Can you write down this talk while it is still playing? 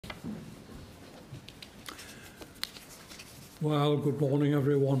Well, good morning,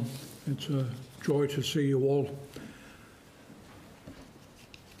 everyone. It's a joy to see you all.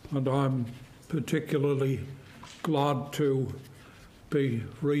 And I'm particularly glad to be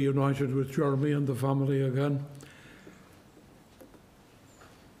reunited with Jeremy and the family again.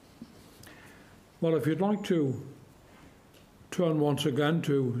 Well, if you'd like to turn once again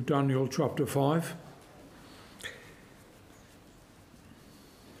to Daniel chapter 5.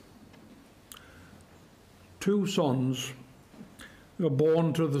 Two sons are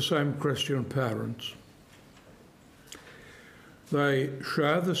born to the same Christian parents. They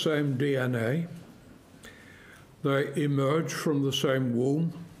share the same DNA. They emerge from the same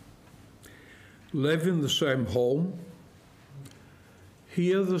womb, live in the same home,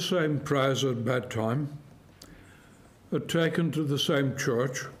 hear the same prayers at bedtime, are taken to the same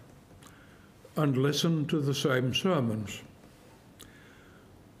church, and listen to the same sermons.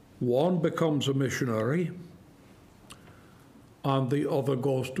 One becomes a missionary, and the other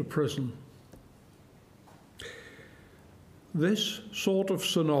goes to prison. This sort of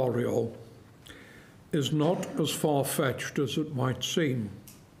scenario is not as far-fetched as it might seem.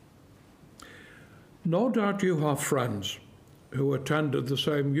 No doubt you have friends who attended the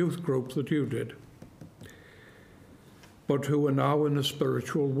same youth group that you did, but who are now in a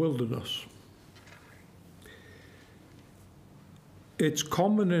spiritual wilderness. It's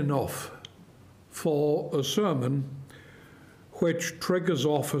common enough for a sermon which triggers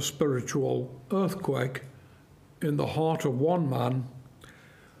off a spiritual earthquake in the heart of one man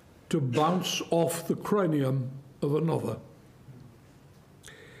to bounce off the cranium of another.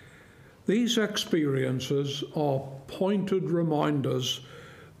 These experiences are pointed reminders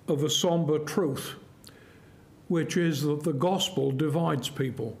of a somber truth, which is that the gospel divides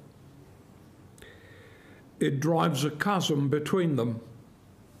people. It drives a chasm between them.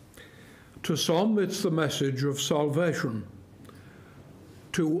 To some, it's the message of salvation.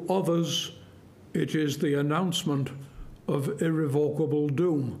 To others, it is the announcement of irrevocable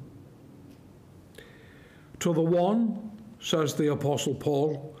doom. To the one, says the Apostle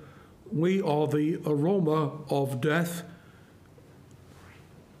Paul, we are the aroma of death,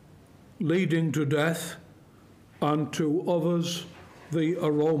 leading to death, and to others, the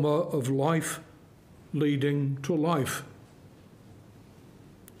aroma of life, leading to life.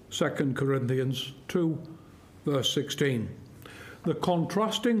 2 Corinthians 2, verse 16. The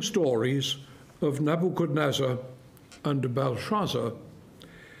contrasting stories of Nebuchadnezzar and Belshazzar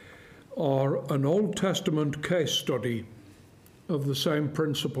are an Old Testament case study of the same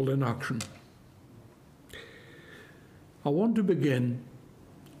principle in action. I want to begin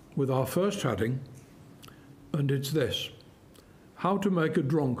with our first heading, and it's this: how to make a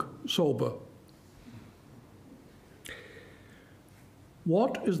drunk sober.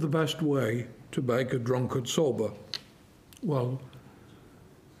 What is the best way to make a drunkard sober? Well,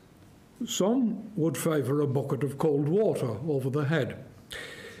 some would favour a bucket of cold water over the head.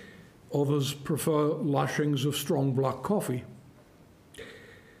 Others prefer lashings of strong black coffee.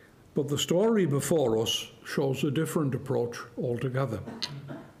 But the story before us shows a different approach altogether.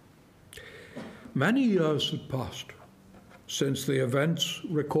 Many years had passed since the events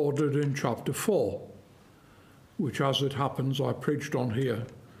recorded in chapter 4, which, as it happens, I preached on here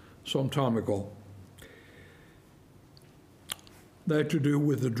some time ago. They're to do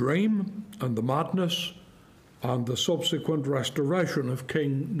with the dream and the madness and the subsequent restoration of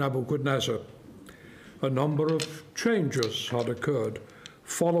King Nebuchadnezzar. A number of changes had occurred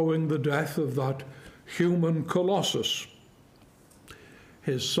following the death of that human colossus.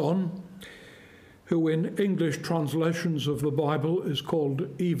 His son, who in English translations of the Bible is called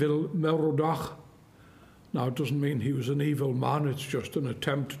Evil Merodach. Now, it doesn't mean he was an evil man, it's just an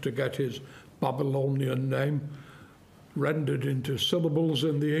attempt to get his Babylonian name rendered into syllables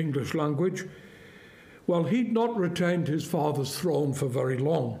in the English language. Well, he'd not retained his father's throne for very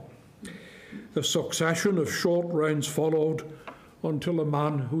long. A succession of short reigns followed until a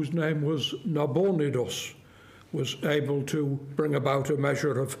man whose name was Nabonidus was able to bring about a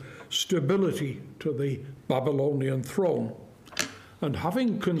measure of stability to the Babylonian throne. And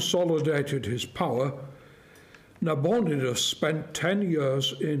having consolidated his power, Nabonidus spent 10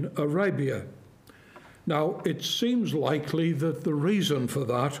 years in Arabia. Now, it seems likely that the reason for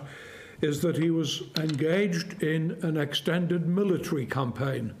that is that he was engaged in an extended military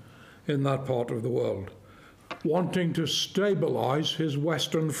campaign in that part of the world, wanting to stabilize his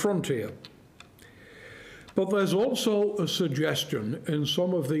western frontier. But there's also a suggestion in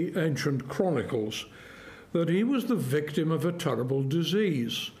some of the ancient chronicles that he was the victim of a terrible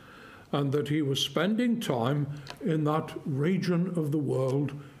disease and that he was spending time in that region of the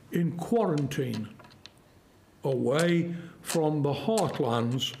world in quarantine. away from the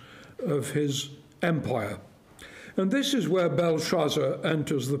heartlands of his empire. And this is where Belshazzar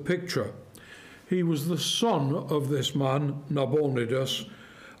enters the picture. He was the son of this man, Nabonidus,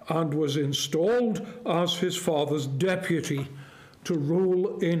 and was installed as his father's deputy to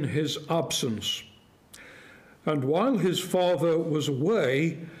rule in his absence. And while his father was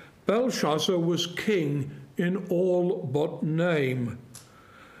away, Belshazzar was king in all but name.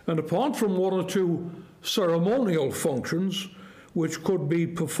 And apart from one or two ceremonial functions, which could be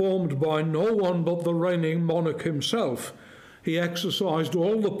performed by no one but the reigning monarch himself, he exercised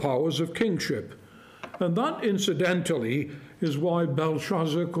all the powers of kingship. And that, incidentally, is why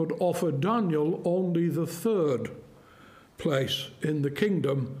Belshazzar could offer Daniel only the third place in the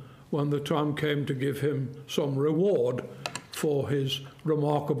kingdom when the time came to give him some reward for his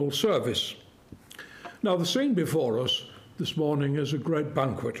remarkable service. Now, the scene before us this morning is a great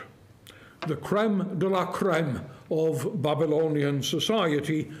banquet. The creme de la creme of Babylonian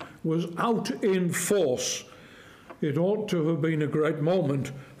society was out in force. It ought to have been a great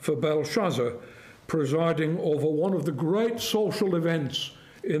moment for Belshazzar, presiding over one of the great social events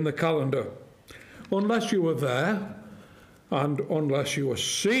in the calendar. Unless you were there, and unless you were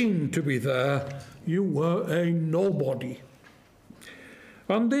seen to be there, you were a nobody.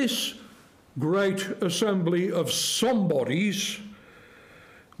 And this great assembly of somebodies,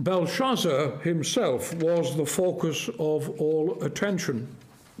 Belshazzar himself was the focus of all attention.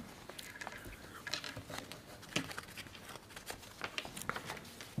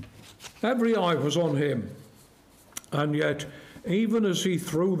 Every eye was on him, and yet, even as he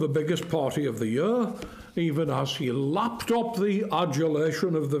threw the biggest party of the year, even as he lapped up the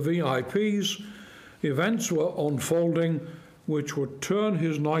adulation of the VIPs, events were unfolding which would turn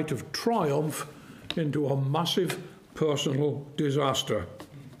his night of triumph into a massive personal disaster.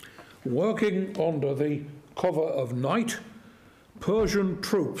 Working under the cover of night, Persian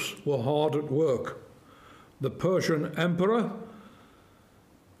troops were hard at work. The Persian emperor,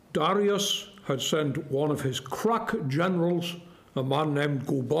 Darius, had sent one of his crack generals, a man named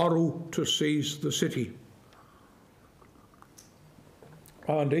Gubaru, to seize the city.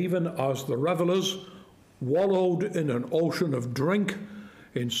 And even as the revelers wallowed in an ocean of drink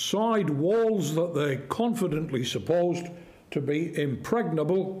inside walls that they confidently supposed to be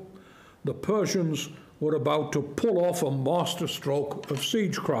impregnable, the Persians were about to pull off a masterstroke of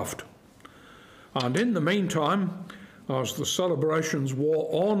siegecraft. And in the meantime, as the celebrations wore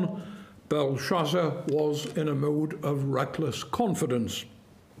on, Belshazzar was in a mood of reckless confidence.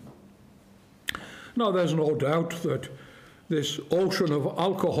 Now, there's no doubt that this ocean of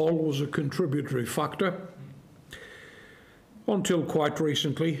alcohol was a contributory factor. Until quite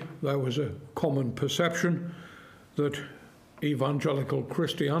recently, there was a common perception that evangelical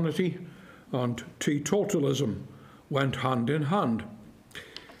Christianity and teetotalism went hand in hand.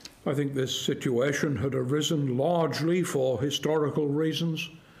 I think this situation had arisen largely for historical reasons,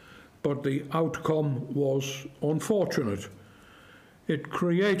 but the outcome was unfortunate. It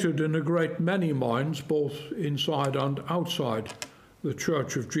created in a great many minds, both inside and outside the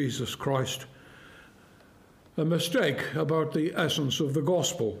Church of Jesus Christ, a mistake about the essence of the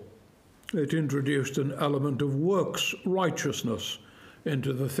gospel. It introduced an element of works righteousness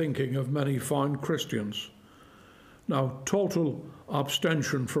into the thinking of many fine Christians. Now, total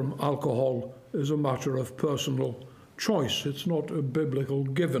abstention from alcohol is a matter of personal choice. It's not a biblical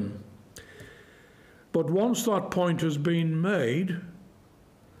given. But once that point has been made,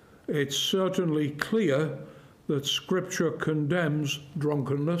 it's certainly clear that Scripture condemns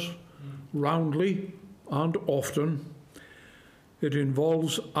drunkenness roundly and often. It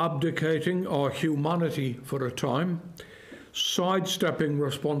involves abdicating our humanity for a time, sidestepping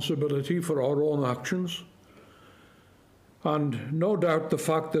responsibility for our own actions, and no doubt the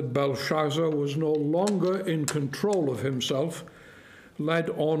fact that Belshazzar was no longer in control of himself led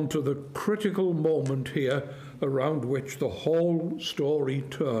on to the critical moment here around which the whole story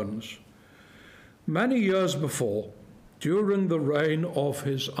turns. Many years before, during the reign of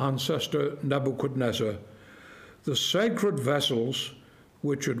his ancestor Nebuchadnezzar, the sacred vessels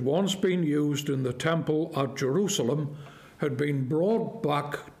which had once been used in the temple at Jerusalem had been brought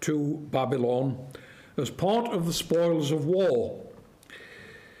back to Babylon as part of the spoils of war.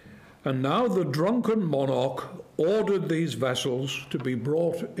 And now the drunken monarch ordered these vessels to be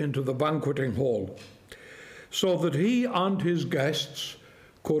brought into the banqueting hall, so that he and his guests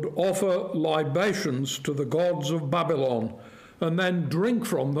could offer libations to the gods of Babylon and then drink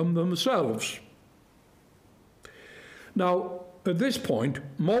from them themselves. Now, at this point,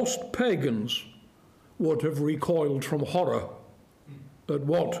 most pagans would have recoiled from horror at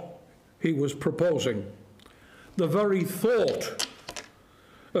what he was proposing. The very thought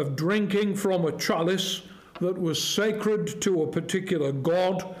of drinking from a chalice that was sacred to a particular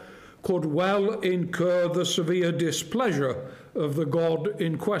god could well incur the severe displeasure of the god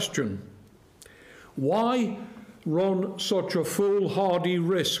in question. Why run such a foolhardy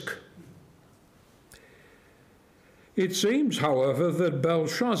risk? It seems, however, that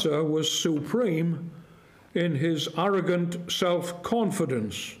Belshazzar was supreme in his arrogant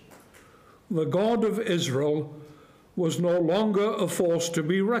self-confidence. The God of Israel was no longer a force to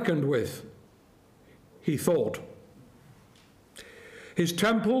be reckoned with, he thought. His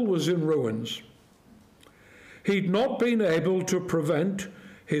temple was in ruins. He'd not been able to prevent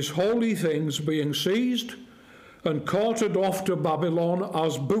his holy things being seized and carted off to Babylon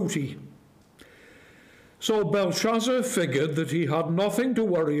as booty. So Belshazzar figured that he had nothing to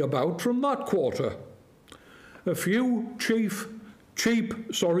worry about from that quarter. A few cheap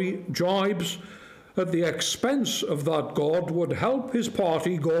jibes at the expense of that god would help his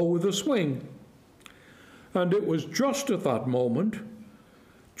party go with a swing. And it was just at that moment,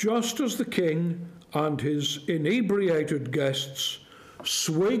 just as the king and his inebriated guests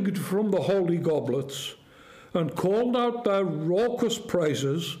swigged from the holy goblets and called out their raucous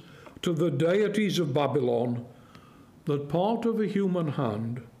praises to the deities of Babylon, that part of a human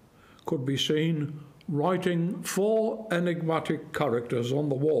hand could be seen writing 4 enigmatic characters on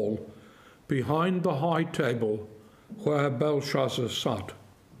the wall behind the high table where Belshazzar sat.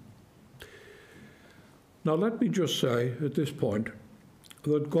 Now let me just say at this point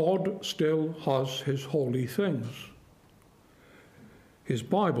that God still has his holy things. His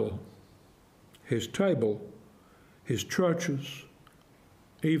Bible, his table, his churches,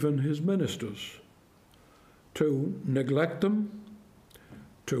 even his ministers. To neglect them,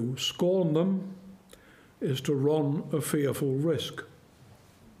 to scorn them, is to run a fearful risk.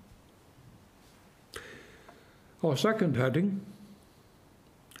 Our second heading,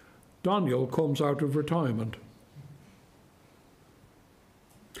 Daniel comes out of retirement.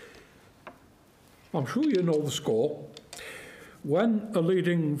 I'm sure you know the score. When a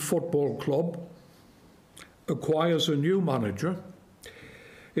leading football club acquires a new manager,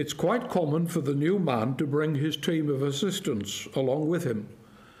 it's quite common for the new man to bring his team of assistants along with him.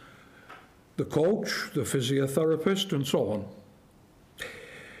 The coach, the physiotherapist, and so on.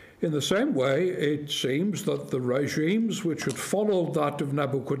 In the same way, it seems that the regimes which had followed that of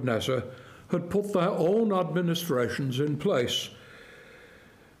Nebuchadnezzar had put their own administrations in place,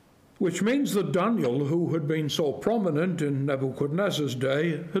 which means that Daniel, who had been so prominent in Nebuchadnezzar's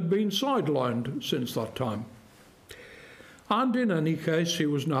day, had been sidelined since that time. And in any case, he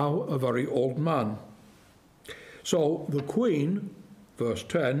was now a very old man. So the queen, verse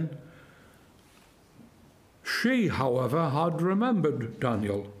 10, she, however, had remembered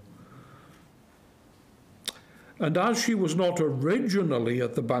Daniel. And as she was not originally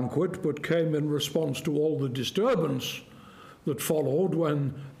at the banquet, but came in response to all the disturbance that followed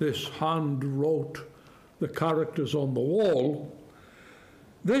when this hand wrote the characters on the wall,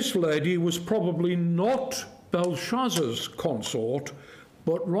 this lady was probably not Belshazzar's consort,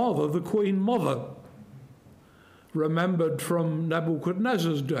 but rather the Queen Mother, remembered from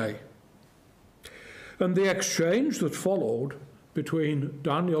Nebuchadnezzar's day. And the exchange that followed between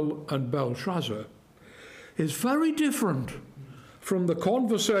Daniel and Belshazzar is very different from the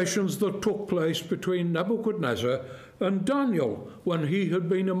conversations that took place between Nebuchadnezzar and Daniel when he had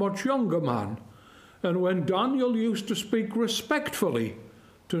been a much younger man, and when Daniel used to speak respectfully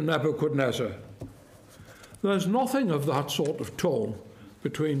to Nebuchadnezzar. There's nothing of that sort of tone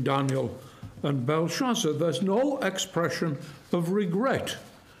between Daniel and Belshazzar. There's no expression of regret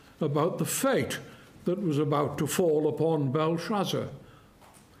about the fate that was about to fall upon Belshazzar.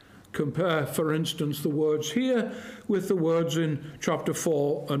 Compare, for instance, the words here with the words in chapter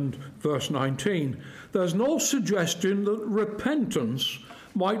 4 and verse 19. There's no suggestion that repentance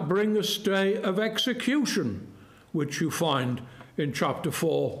might bring a stay of execution, which you find in chapter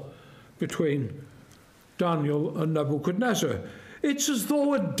 4 between Daniel and Nebuchadnezzar. It's as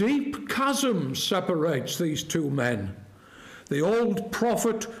though a deep chasm separates these two men. The old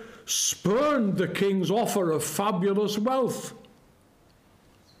prophet spurned the king's offer of fabulous wealth.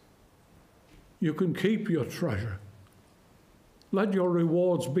 You can keep your treasure. Let your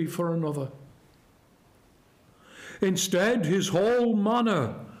rewards be for another. Instead, his whole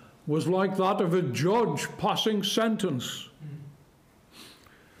manner was like that of a judge passing sentence.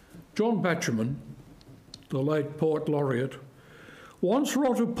 John Betjeman, the late poet laureate, once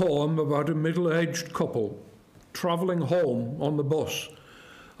wrote a poem about a middle-aged couple travelling home on the bus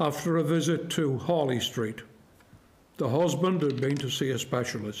after a visit to Harley Street. The husband had been to see a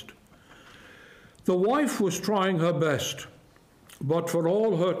specialist. The wife was trying her best, but for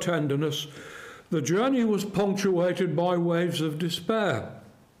all her tenderness, the journey was punctuated by waves of despair.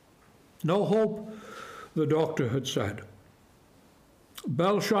 No hope, the doctor had said.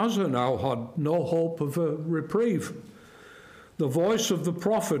 Belshazzar now had no hope of a reprieve. The voice of the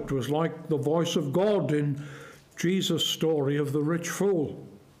prophet was like the voice of God in Jesus' story of the rich fool.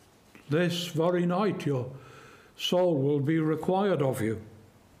 This very night your soul will be required of you.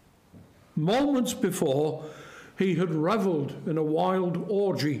 Moments before, he had revelled in a wild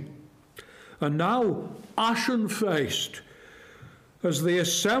orgy, and now, ashen-faced, as the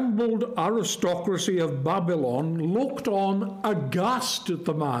assembled aristocracy of Babylon looked on aghast at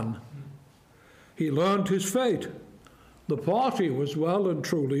the man, he learned his fate. The party was well and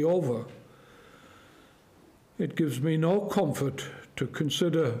truly over. It gives me no comfort to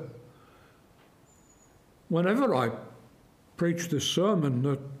consider, whenever I preach this sermon,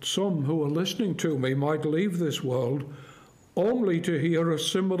 that some who are listening to me might leave this world only to hear a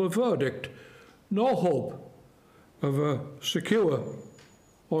similar verdict. No hope of a secure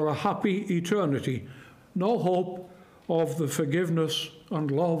or a happy eternity. No hope of the forgiveness and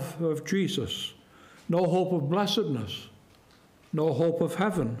love of Jesus. No hope of blessedness. No hope of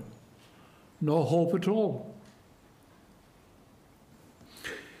heaven. No hope at all.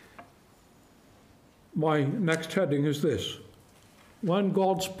 My next heading is this: when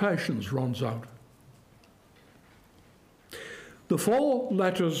God's patience runs out. The 4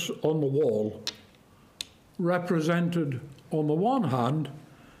 letters on the wall represented, on the one hand,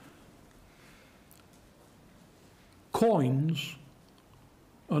 coins,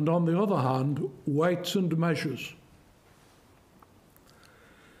 and on the other hand, weights and measures.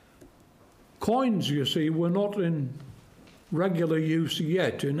 Coins, you see, were not in regular use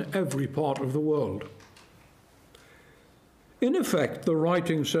yet in every part of the world. In effect, the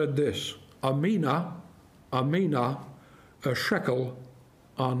writing said this: a mina, a shekel,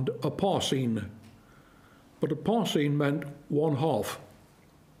 and a parsin. But a parsin meant 1/2.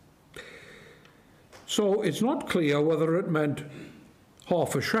 So it's not clear whether it meant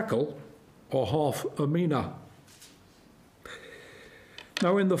half a shekel or half a mina.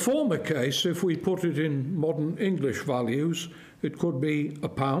 Now, in the former case, if we put it in modern English values, it could be a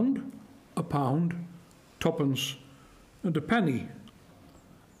pound, 2pence, and a penny.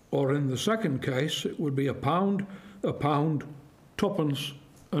 Or in the second case, it would be a pound, 2pence,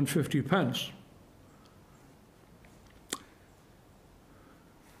 and 50 pence.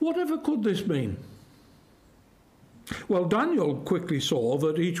 Whatever could this mean? Well, Daniel quickly saw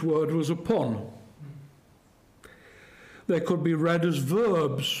that each word was a pun. They could be read as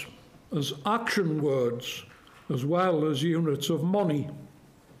verbs, as action words, as well as units of money.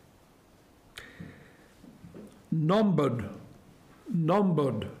 Numbered,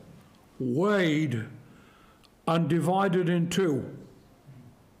 weighed, and divided in 2.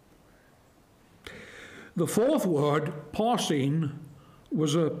 The 4th word, parsin,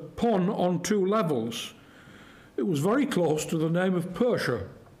 was a pun on 2 levels. It was very close to the name of Persia.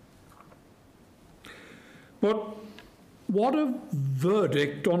 But what a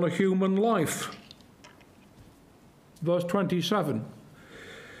verdict on a human life. Verse 27.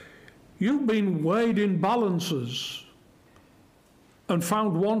 You've been weighed in balances and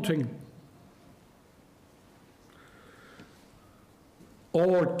found wanting.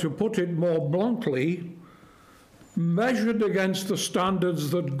 Or, to put it more bluntly, measured against the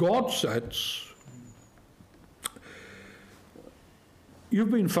standards that God sets,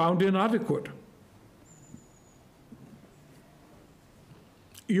 you've been found inadequate.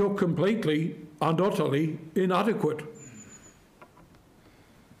 You're completely and utterly inadequate.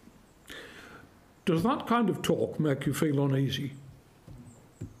 Does that kind of talk make you feel uneasy?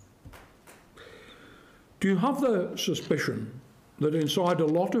 Do you have the suspicion that inside a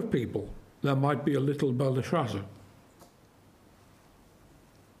lot of people there might be a little Belshazzar?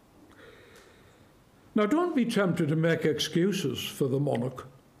 Now, don't be tempted to make excuses for the monarch.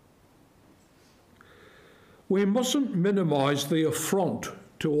 We mustn't minimize the affront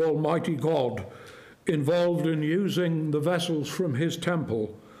to Almighty God involved in using the vessels from his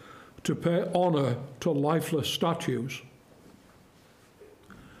temple to pay honor to lifeless statues,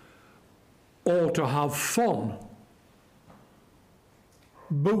 or to have fun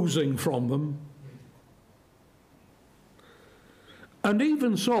boozing from them. And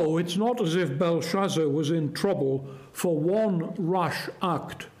even so, it's not as if Belshazzar was in trouble for one rash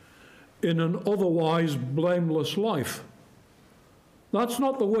act in an otherwise blameless life. That's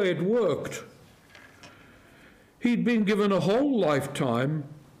not the way it worked. He'd been given a whole lifetime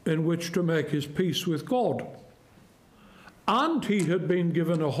in which to make his peace with God. and he had been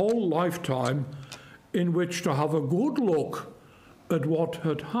given a whole lifetime in which to have a good look at what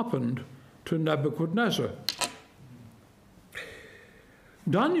had happened to Nebuchadnezzar.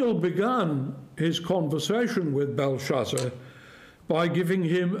 Daniel began his conversation with Belshazzar by giving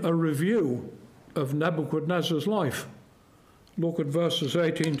him a review of Nebuchadnezzar's life. Look at verses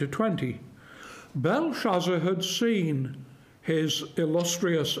 18 to 20. Belshazzar had seen his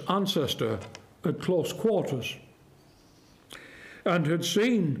illustrious ancestor at close quarters and had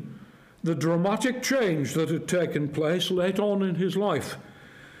seen the dramatic change that had taken place late on in his life,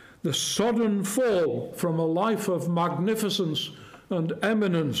 the sudden fall from a life of magnificence and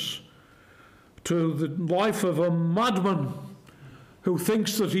eminence to the life of a madman who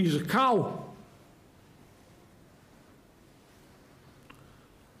thinks that he's a cow,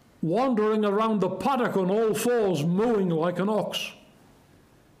 wandering around the paddock on all fours, mooing like an ox.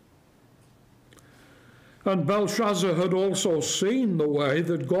 And Belshazzar had also seen the way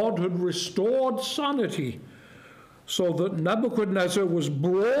that God had restored sanity, so that Nebuchadnezzar was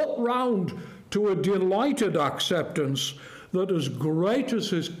brought round to a delighted acceptance that as great as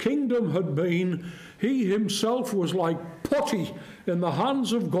his kingdom had been, he himself was like putty in the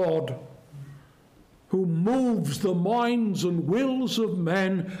hands of God, who moves the minds and wills of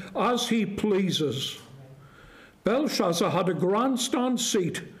men as he pleases. Belshazzar had a grandstand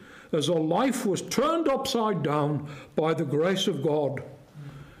seat as a life was turned upside down by the grace of God.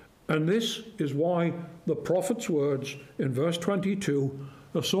 And this is why the prophet's words in verse 22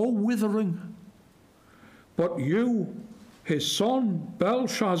 are so withering. But you, his son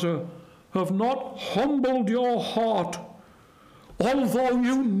Belshazzar, have not humbled your heart, although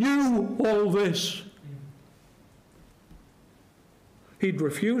you knew all this. He'd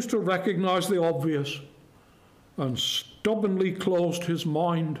refused to recognize the obvious and stubbornly closed his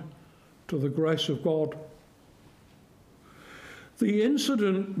mind to the grace of God. The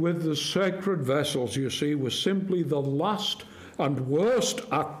incident with the sacred vessels, you see, was simply the last and worst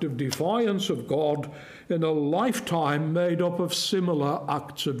act of defiance of God in a lifetime made up of similar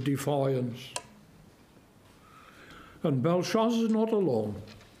acts of defiance. And Belshazzar's not alone.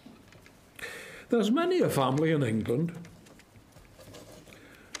 There's many a family in England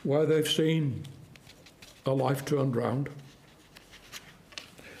where they've seen a life turned round,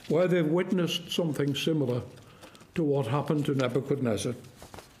 where they've witnessed something similar to what happened to Nebuchadnezzar,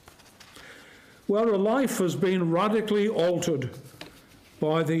 where a life has been radically altered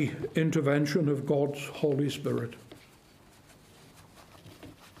by the intervention of God's Holy Spirit.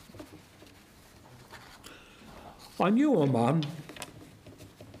 I knew a man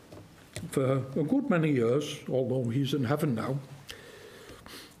for a good many years, although he's in heaven now,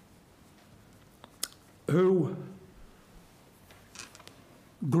 who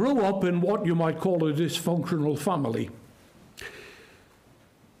grew up in what you might call a dysfunctional family.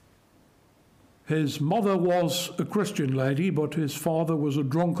 His mother was a Christian lady, but his father was a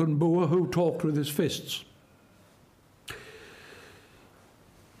drunken boor who talked with his fists.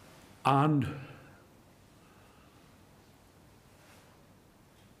 And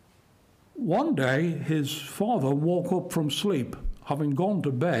one day his father woke up from sleep, having gone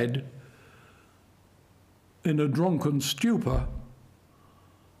to bed in a drunken stupor,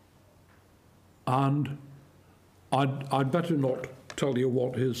 and I'd better not tell you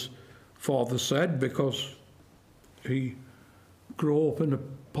what his father said, because he grew up in a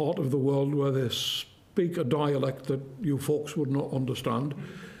part of the world where they speak a dialect that you folks would not understand.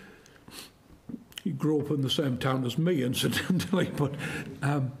 He grew up in the same town as me, incidentally, but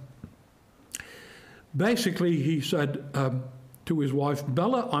basically he said to his wife,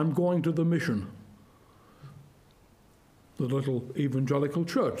 "Bella, I'm going to the mission," the little evangelical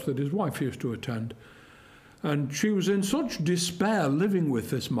church that his wife used to attend. And she was in such despair living with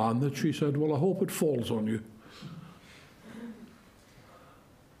this man that she said, "Well, I hope it falls on you."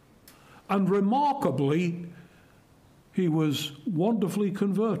 And remarkably, he was wonderfully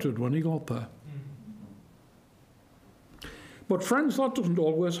converted when he got there. But friends, that doesn't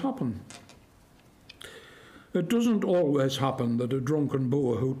always happen. It doesn't always happen that a drunken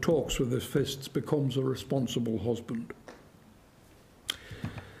boor who talks with his fists becomes a responsible husband.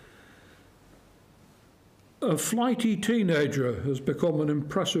 A flighty teenager has become an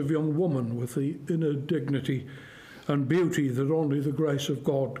impressive young woman with the inner dignity and beauty that only the grace of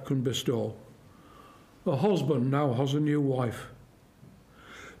God can bestow. A husband now has a new wife.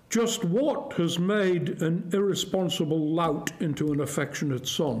 Just what has made an irresponsible lout into an affectionate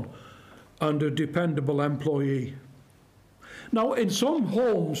son and a dependable employee? Now, in some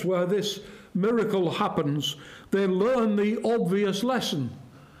homes where this miracle happens, they learn the obvious lesson.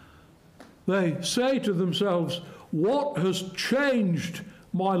 They say to themselves, what has changed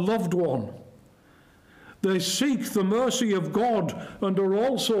my loved one? They seek the mercy of God and are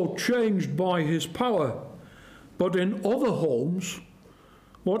also changed by his power. But in other homes,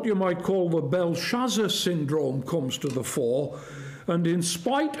 what you might call the Belshazzar syndrome comes to the fore, and in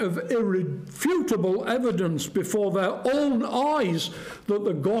spite of irrefutable evidence before their own eyes that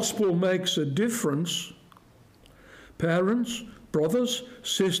the gospel makes a difference, parents, brothers,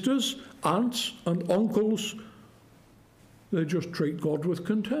 sisters, aunts and uncles, they just treat God with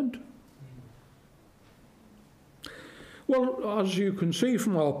contempt. Well, as you can see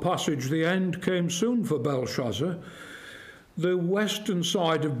from our passage, the end came soon for Belshazzar. The western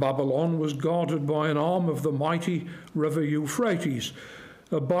side of Babylon was guarded by an arm of the mighty river Euphrates,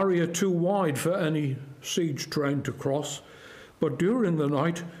 a barrier too wide for any siege train to cross. But during the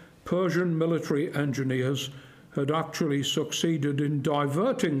night, Persian military engineers had actually succeeded in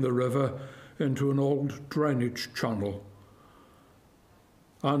diverting the river into an old drainage channel.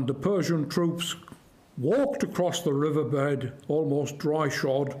 And the Persian troops walked across the riverbed, almost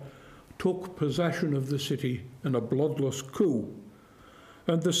dry-shod, took possession of the city in a bloodless coup,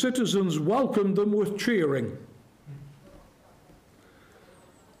 and the citizens welcomed them with cheering,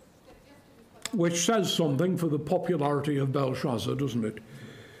 which says something for the popularity of Belshazzar, doesn't it?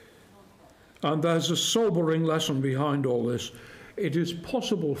 And there's a sobering lesson behind all this. It is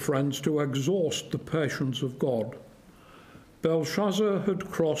possible, friends, to exhaust the patience of God. Belshazzar had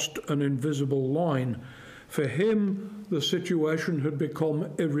crossed an invisible line. For him, the situation had become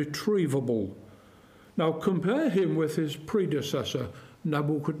irretrievable. Now compare him with his predecessor,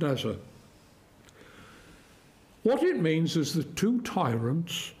 Nebuchadnezzar. What it means is that two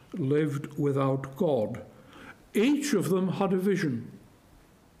tyrants lived without God. Each of them had a vision,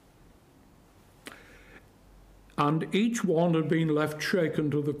 and each one had been left shaken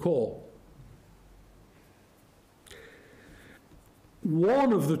to the core.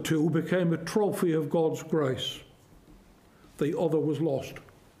 One of the two became a trophy of God's grace. The other was lost.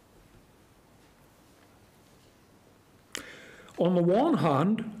 On the one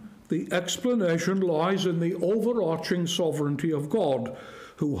hand, the explanation lies in the overarching sovereignty of God,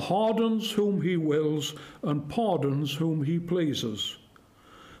 who hardens whom he wills and pardons whom he pleases.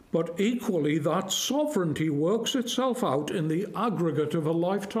 But equally, that sovereignty works itself out in the aggregate of a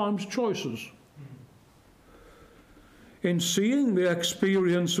lifetime's choices. In seeing the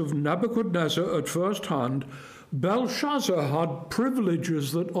experience of Nebuchadnezzar at first hand, Belshazzar had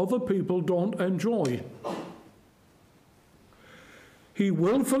privileges that other people don't enjoy. He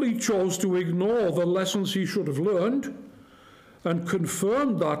willfully chose to ignore the lessons he should have learned and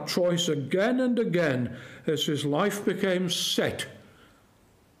confirmed that choice again and again as his life became set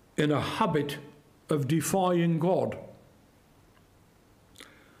in a habit of defying God.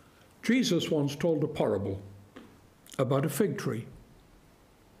 Jesus once told a parable about a fig tree.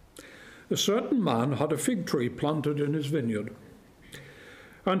 A certain man had a fig tree planted in his vineyard,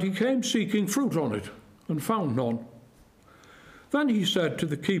 and he came seeking fruit on it and found none. Then he said to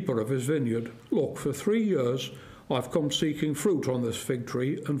the keeper of his vineyard, "Look, for 3 years I've come seeking fruit on this fig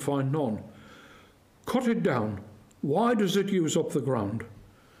tree and find none. Cut it down. Why does it use up the ground?"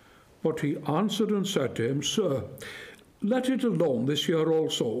 But he answered and said to him, "Sir, let it alone this year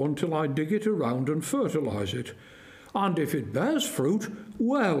also until I dig it around and fertilize it. And if it bears fruit,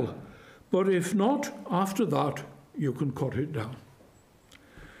 well, but if not, after that you can cut it down."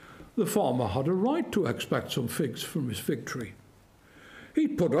 The farmer had a right to expect some figs from his fig tree.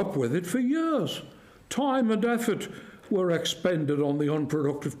 He'd put up with it for years. Time and effort were expended on the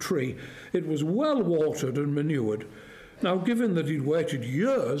unproductive tree. It was well watered and manured. Now, given that he'd waited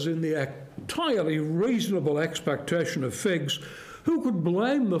years in the entirely reasonable expectation of figs, who could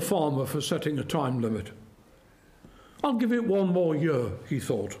blame the farmer for setting a time limit? I'll give it 1 more year, he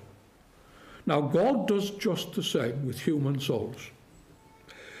thought. Now, God does just the same with human souls.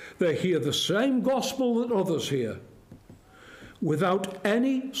 They hear the same gospel that others hear, without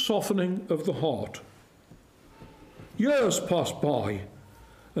any softening of the heart. Years pass by,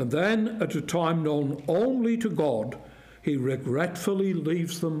 and then, at a time known only to God, he regretfully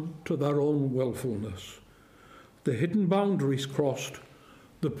leaves them to their own willfulness. The hidden boundaries crossed,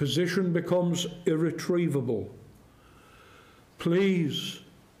 the position becomes irretrievable. Please,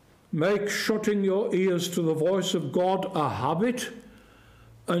 make shutting your ears to the voice of God a habit,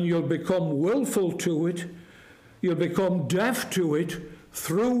 and you'll become willful to it. You'll become deaf to it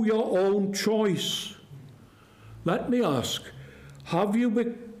through your own choice. Let me ask, have you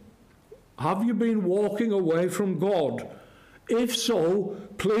been walking away from God? If so,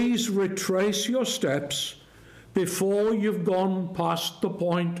 please retrace your steps before you've gone past the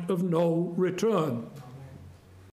point of no return.